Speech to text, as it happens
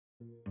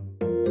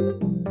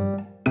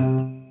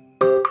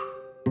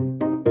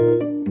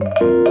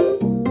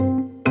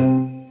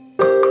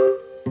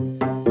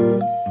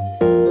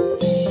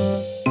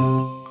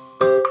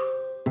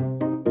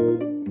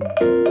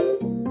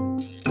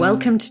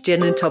Welcome to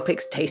Gin and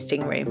Topics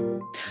Tasting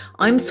Room.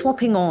 I'm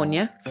swapping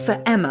Anya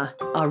for Emma,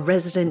 our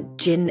resident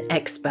gin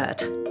expert,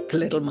 the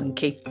little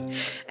monkey.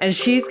 And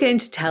she's going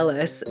to tell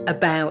us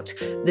about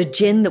the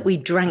gin that we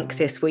drank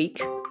this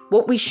week,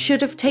 what we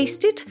should have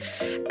tasted,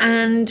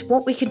 and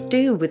what we could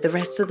do with the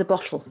rest of the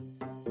bottle.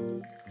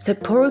 So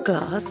pour a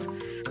glass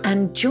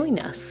and join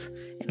us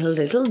in a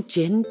little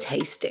gin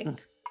tasting.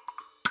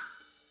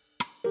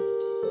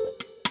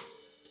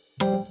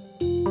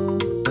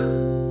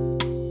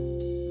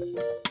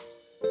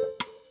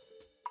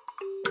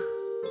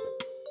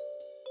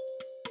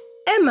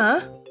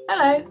 Emma,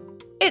 hello.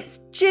 It's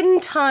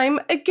gin time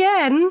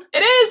again.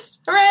 It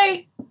is!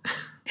 Hooray!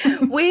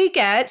 We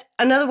get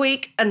another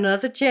week,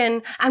 another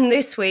gin. And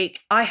this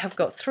week, I have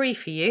got 3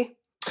 for you.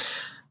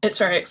 It's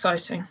very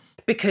exciting.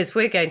 Because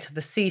we're going to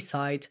the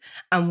seaside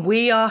and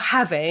we are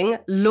having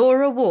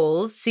Laura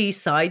Wall's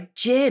Seaside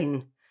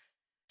Gin.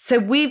 So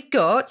we've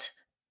got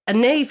a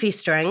navy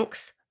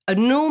strength, a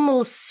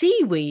normal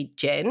seaweed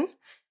gin,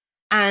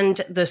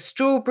 and the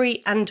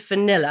strawberry and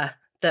vanilla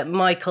that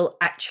Michael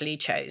actually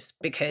chose.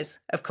 Because,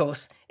 of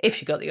course,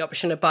 if you got the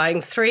option of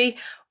buying 3,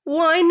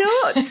 why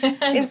not?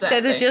 Exactly.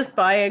 Instead of just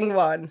buying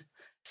 1.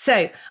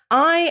 So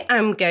I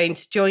am going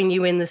to join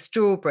you in the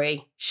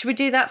strawberry. Should we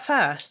do that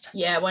first?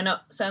 Yeah, why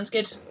not? Sounds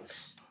good.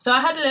 So I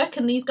had a look,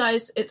 and these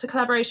guys, it's a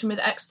collaboration with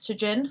Exeter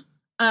Gin.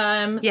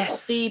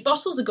 Yes. The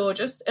bottles are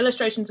gorgeous.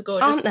 Illustrations are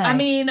gorgeous. Aren't they? I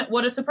mean,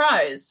 what a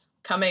surprise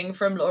coming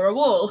from Laura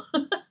Wall.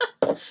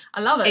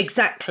 I love it.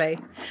 Exactly.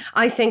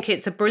 I think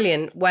it's a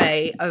brilliant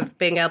way of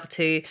being able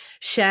to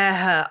share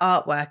her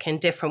artwork in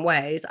different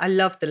ways. I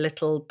love the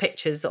little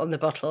pictures on the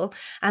bottle.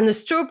 And the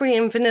strawberry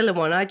and vanilla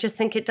one, I just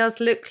think it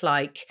does look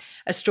like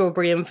a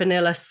strawberry and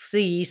vanilla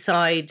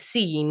seaside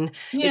scene.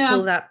 Yeah. It's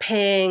all that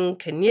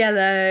pink and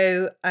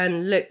yellow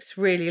and looks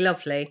really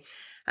lovely.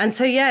 And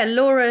so, yeah,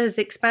 Laura has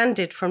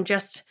expanded from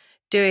just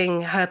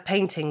doing her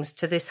paintings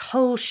to this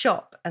whole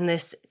shop and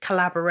this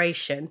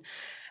collaboration.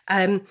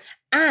 And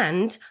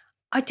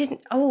I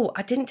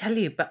didn't tell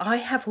you, but I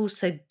have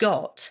also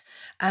got,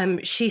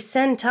 she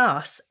sent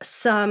us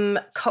some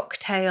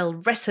cocktail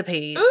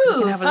recipes. Ooh, you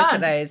can have a look at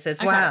fun. those as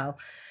Okay. well.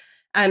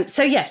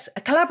 So yes,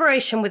 a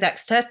collaboration with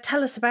Exeter.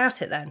 Tell us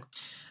about it then.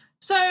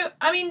 So,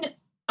 I mean,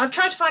 I've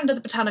tried to find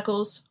other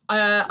botanicals.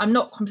 I'm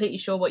not completely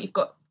sure what you've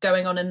got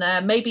going on in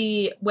there.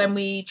 Maybe when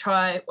I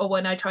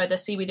try the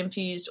seaweed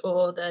infused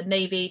or the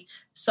navy,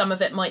 some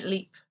of it might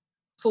leap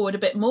forward a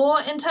bit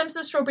more. In terms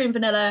of strawberry and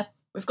vanilla,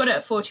 we've got it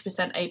at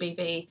 40%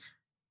 ABV.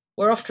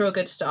 We're off to a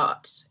good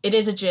start. It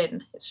is a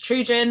gin. It's a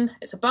true gin.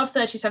 It's above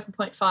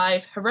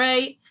 37.5.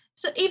 Hooray.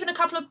 It's even a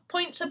couple of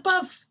points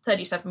above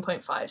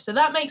 37.5. So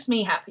that makes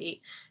me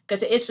happy,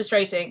 because it is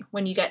frustrating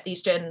when you get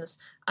these gins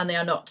and they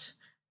are not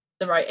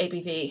the right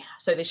ABV,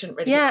 so they shouldn't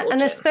really be called and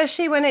gin.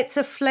 especially when it's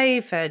a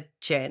flavoured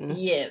gin.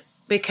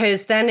 Yes.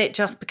 Because then it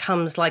just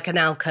becomes like an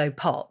Alco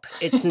Pop.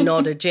 It's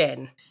not a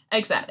gin.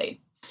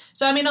 Exactly.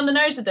 So, I mean, on the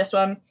nose of this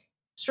one,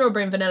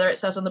 strawberry and vanilla, it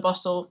says on the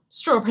bottle.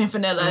 Strawberry and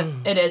vanilla,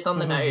 it is on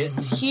the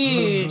nose.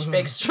 Huge,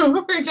 big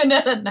strawberry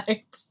vanilla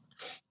notes.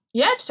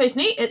 Yeah, to taste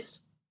neat.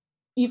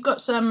 You've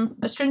got some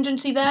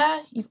astringency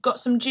there. You've got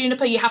some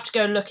juniper. You have to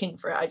go looking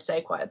for it, I'd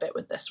say, quite a bit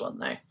with this one,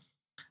 though.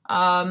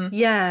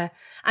 Yeah,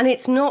 and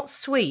it's not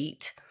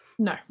sweet.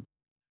 No.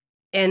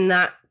 In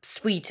that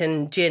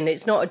sweetened gin.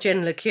 It's not a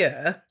gin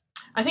liqueur.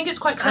 I think it's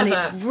quite clever.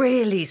 And it's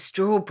really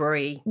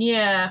strawberry.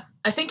 Yeah.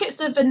 I think it's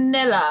the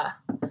vanilla.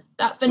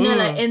 That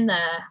vanilla in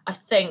there, I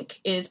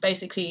think, is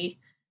basically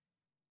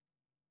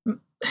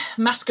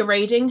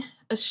masquerading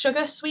as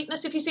sugar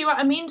sweetness, if you see what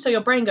I mean. So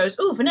your brain goes,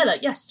 oh, vanilla,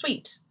 yes,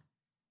 sweet.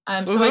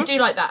 So I do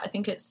like that. I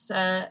think it's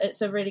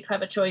a really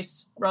clever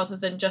choice rather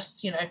than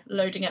just,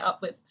 loading it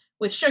up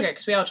with sugar,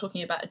 because we are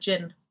talking about a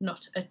gin,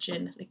 not a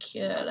gin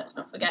liqueur, let's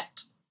not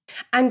forget.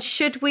 And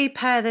should we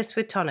pair this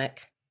with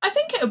tonic? I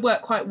think it would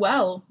work quite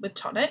well with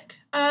tonic.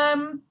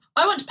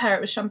 I want to pair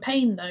it with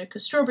champagne, though,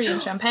 because strawberry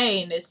and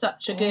champagne is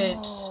such a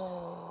good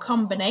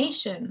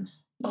combination.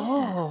 Yeah.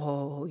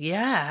 Oh,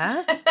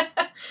 yeah.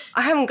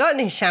 I haven't got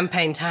any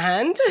champagne to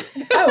hand.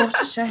 Oh,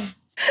 what a shame.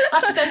 I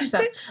have to send you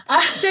some.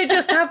 Don't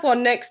just have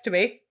one next to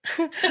me.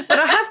 But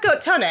I have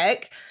got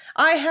tonic.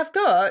 I have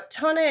got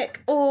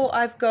tonic, or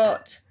I've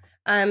got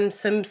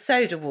some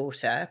soda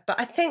water. But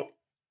I think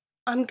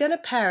I'm going to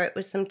pair it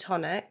with some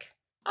tonic.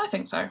 I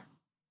think so.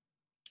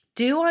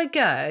 Do I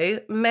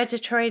go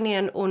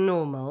Mediterranean or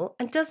normal?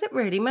 And does it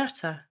really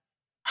matter?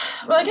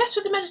 Well, I guess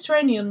with the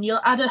Mediterranean, you'll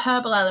add a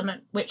herbal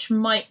element, which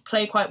might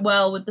play quite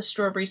well with the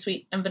strawberry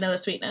sweet and vanilla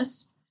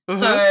sweetness. Mm-hmm.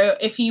 So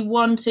if you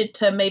wanted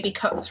to maybe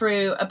cut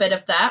through a bit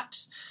of that,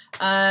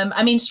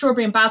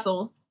 strawberry and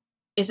basil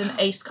is an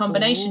ace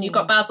combination. Ooh. You've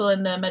got basil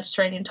in the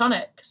Mediterranean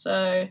tonic,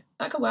 so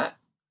that could work.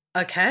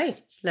 Okay,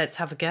 let's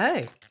have a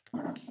go.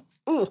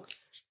 Ooh,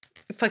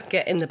 if I can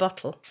get in the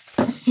bottle.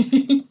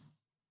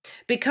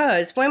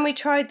 Because when we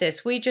tried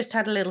this, we just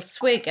had a little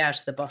swig out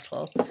of the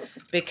bottle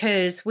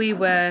because we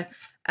were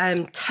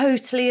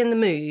totally in the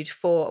mood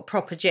for a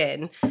proper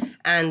gin,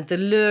 and the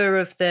lure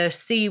of the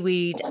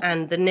seaweed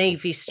and the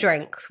navy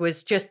strength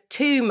was just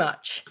too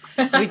much.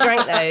 So we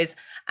drank those,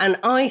 and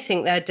I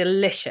think they're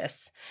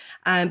delicious.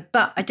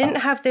 But I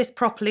didn't have this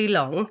properly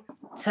long,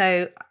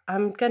 so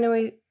I'm going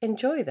to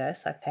enjoy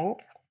this, I think.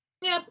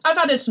 Yeah, I've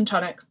added some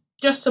tonic.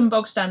 Just some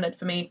bog standard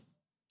for me.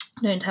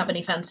 I don't have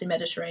any fancy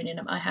Mediterranean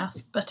at my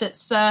house, but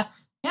it's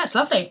it's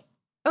lovely.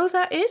 Oh,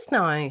 that is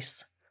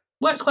nice.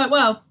 Works quite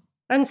well.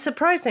 And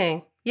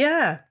surprising.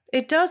 Yeah,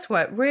 it does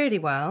work really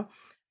well.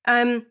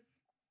 I'd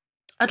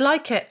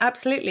like it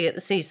absolutely at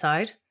the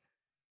seaside.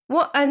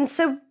 And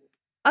so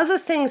other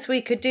things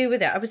we could do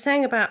with it. I was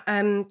saying about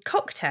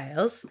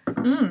cocktails.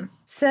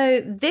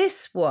 So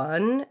this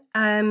one,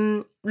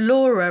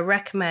 Laura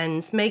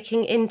recommends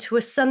making into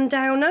a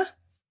sundowner,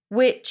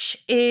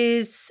 which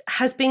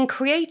has been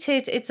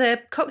created. It's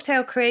a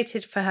cocktail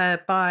created for her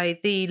by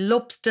the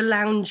Lobster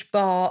Lounge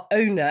bar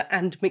owner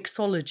and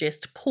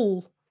mixologist,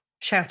 Paul.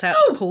 Shout out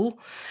to Paul.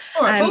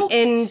 All right, Paul.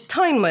 In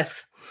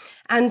Tynemouth.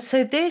 And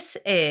so this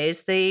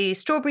is the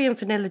strawberry and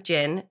vanilla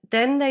gin.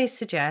 Then they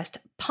suggest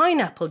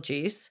pineapple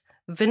juice,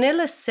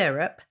 vanilla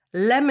syrup,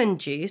 lemon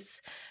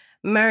juice,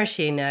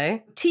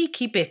 maraschino,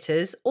 tiki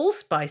bitters,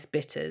 allspice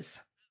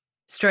bitters.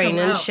 Strain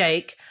and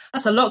shake.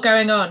 That's a lot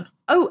going on.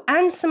 Oh,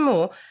 and some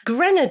more.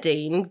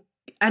 Grenadine,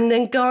 and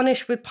then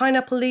garnish with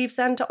pineapple leaves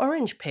and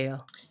orange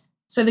peel.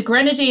 So the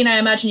grenadine, I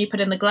imagine you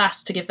put in the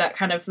glass to give that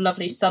kind of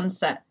lovely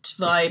sunset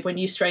vibe when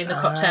you strain the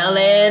cocktail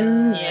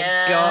in.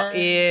 Yeah. Got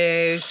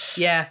you.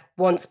 Yeah.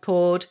 Once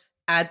poured,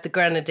 add the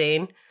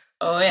grenadine.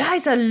 Oh, yes. That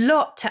is a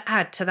lot to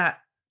add to that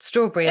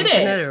strawberry and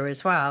vanilla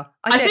as well.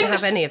 I don't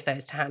have any of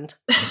those to hand,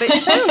 but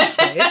it sounds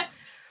good.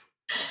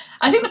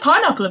 I think the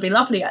pineapple would be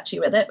lovely, actually,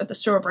 with the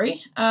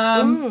strawberry.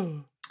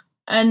 And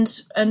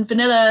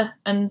vanilla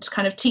and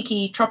kind of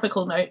tiki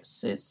tropical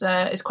notes is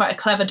quite a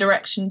clever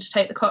direction to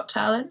take the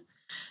cocktail in.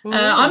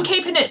 I'm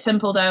keeping it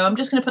simple, though. I'm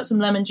just going to put some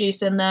lemon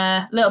juice in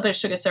there, a little bit of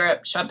sugar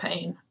syrup,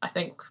 champagne, I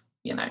think,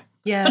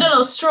 Yeah. Put a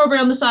little strawberry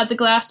on the side of the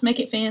glass, make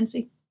it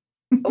fancy.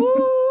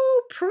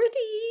 Oh, pretty.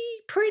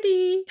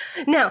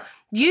 Now,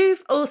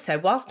 you've also,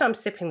 whilst I'm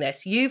sipping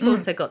this, you've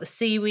also got the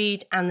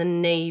seaweed and the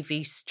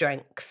navy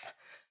strength.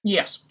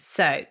 Yes.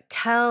 So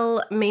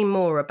tell me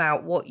more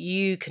about what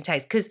you can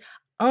taste, because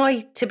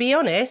to be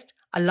honest,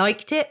 I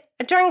liked it,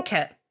 I drank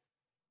it.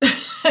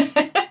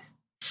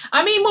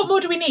 I mean, what more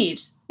do we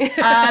need?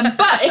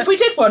 But if we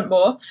did want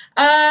more,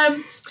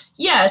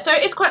 so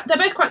they're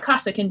both quite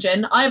classic in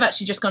gin. I've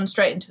actually just gone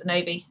straight into the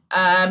navy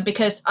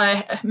because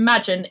I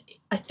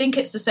think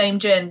it's the same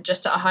gin,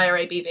 just at a higher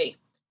ABV.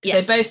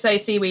 Yes. They both say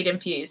seaweed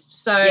infused.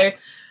 So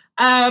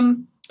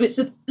it's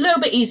a little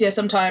bit easier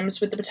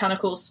sometimes with the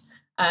botanicals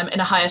in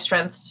a higher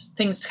strength.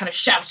 Things kind of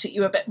shout at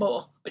you a bit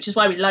more, which is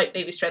why we like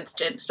navy strength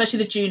gin, especially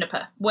the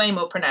juniper, way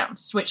more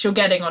pronounced, which you're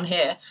getting on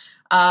here.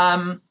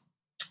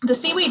 The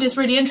seaweed is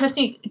really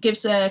interesting. It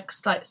gives a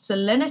slight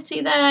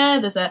salinity there.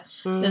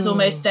 There's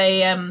almost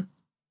a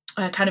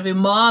kind of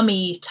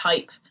umami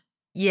type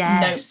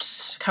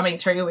note coming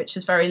through, which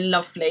is very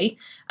lovely.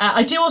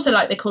 I do also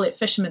like they call it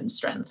fisherman's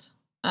strength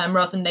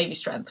rather than navy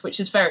strength, which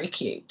is very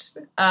cute.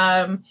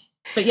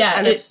 But yeah,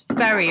 and it's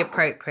very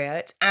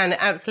appropriate. And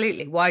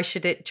absolutely, why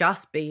should it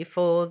just be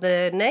for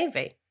the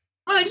navy?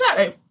 Well,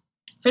 exactly.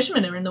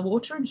 Fishermen are in the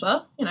water as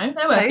well. They're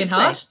working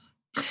hard.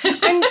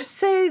 And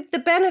so the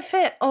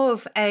benefit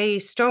of a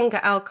stronger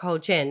alcohol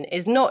gin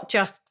is not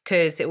just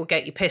because it will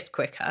get you pissed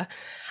quicker,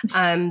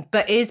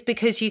 but is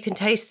because you can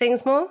taste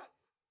things more?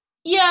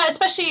 Yeah,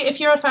 especially if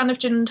you're a fan of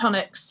gin and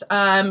tonics,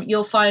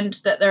 you'll find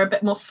that they're a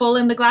bit more full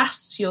in the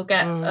glass. You'll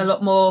get a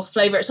lot more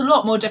flavour. It's a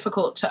lot more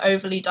difficult to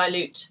overly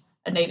dilute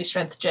a navy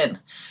strength gin.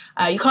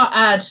 You can't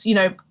add,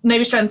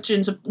 navy strength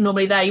gins are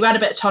normally there. You add a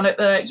bit of tonic,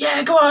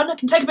 go on, I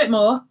can take a bit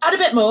more, add a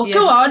bit more,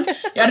 go on. You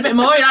add a bit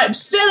more, you're like, I'm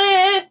still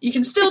here, you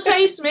can still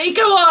taste me,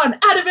 go on,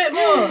 add a bit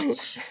more.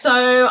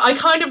 So I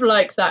kind of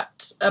like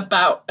that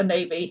about a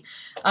navy.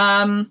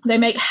 They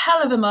make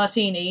hell of a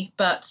martini,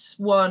 but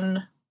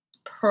one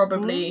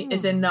probably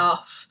is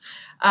enough.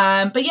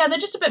 But yeah, they're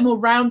just a bit more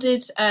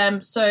rounded.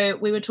 So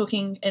we were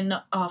talking in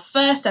our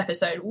first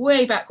episode,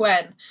 way back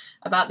when,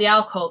 about the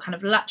alcohol kind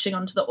of latching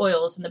onto the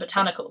oils and the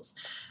botanicals,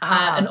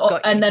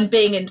 and then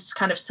being in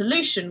kind of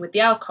solution with the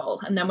alcohol.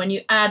 And then when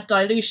you add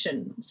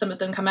dilution, some of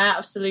them come out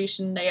of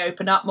solution, they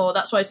open up more.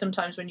 That's why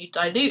sometimes when you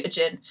dilute a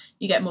gin,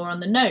 you get more on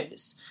the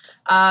nose.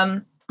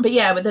 But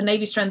yeah, with the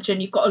navy strength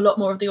gin, you've got a lot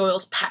more of the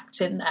oils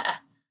packed in there.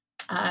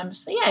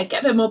 So yeah,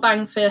 get a bit more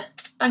bang for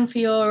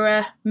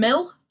your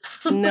mill.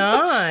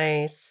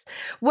 Nice.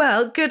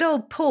 Well, good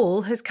old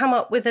Paul has come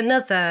up with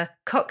another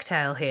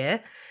cocktail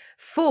here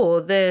for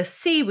the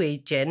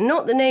seaweed gin,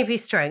 not the navy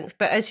strength,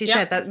 but as you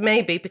said, that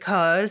may be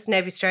because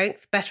navy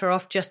strength, better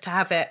off just to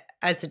have it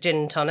as a gin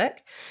and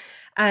tonic.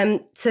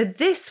 So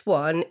this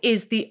one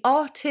is the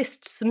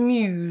Artist's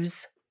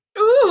Muse.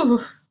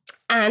 Ooh.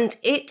 And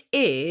it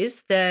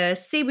is the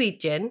seaweed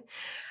gin,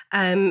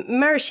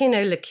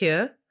 maraschino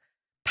liqueur,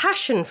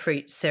 passion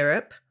fruit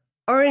syrup,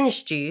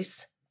 orange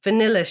juice,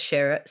 vanilla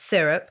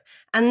syrup,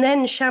 and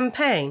then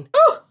champagne.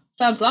 Oh,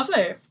 sounds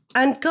lovely.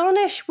 And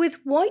garnish with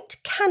white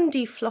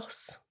candy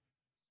floss.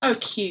 Oh,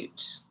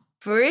 cute.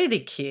 Really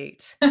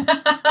cute.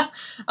 I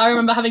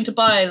remember having to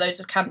buy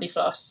loads of candy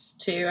floss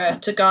to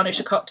garnish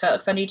a cocktail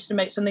because I needed to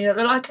make something that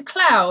looked like a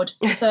cloud.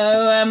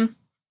 So,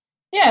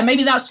 yeah,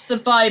 maybe that's the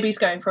vibe he's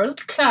going for, a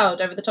little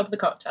cloud over the top of the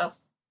cocktail.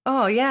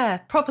 Oh, yeah.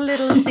 Proper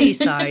little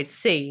seaside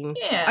scene.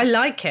 Yeah. I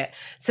like it.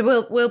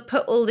 So we'll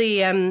put all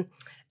the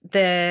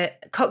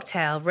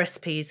cocktail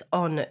recipes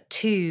on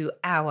to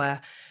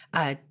our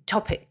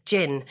Topic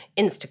Gin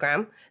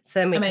Instagram. So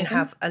then we Amazing. can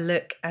have a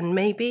look and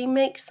maybe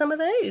make some of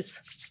those.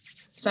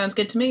 Sounds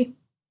good to me.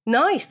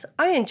 Nice.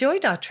 I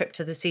enjoyed our trip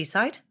to the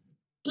seaside.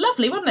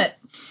 Lovely, wasn't it?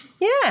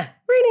 Yeah,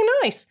 really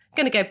nice.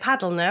 Going to go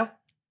paddle now.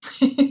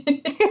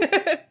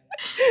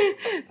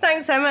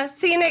 Thanks, Emma.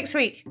 See you next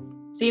week.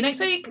 See you next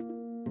week.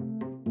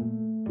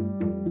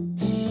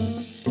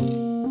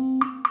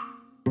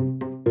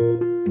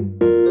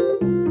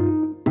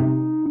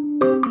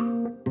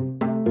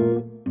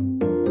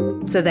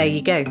 So there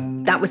you go.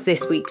 That was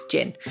this week's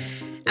gin.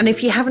 And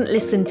if you haven't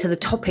listened to the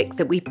topic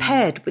that we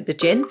paired with the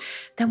gin,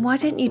 then why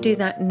don't you do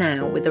that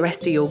now with the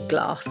rest of your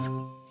glass?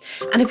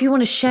 And if you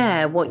want to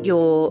share what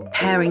you're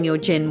pairing your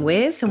gin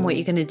with and what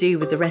you're going to do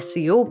with the rest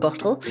of your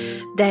bottle,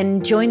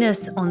 then join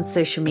us on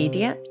social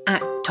media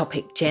at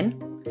Topic Gin.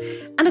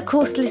 And of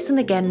course, listen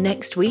again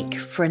next week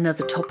for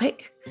another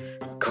topic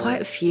and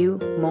quite a few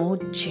more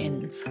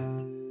gins.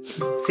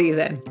 See you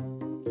then.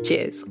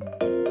 Cheers.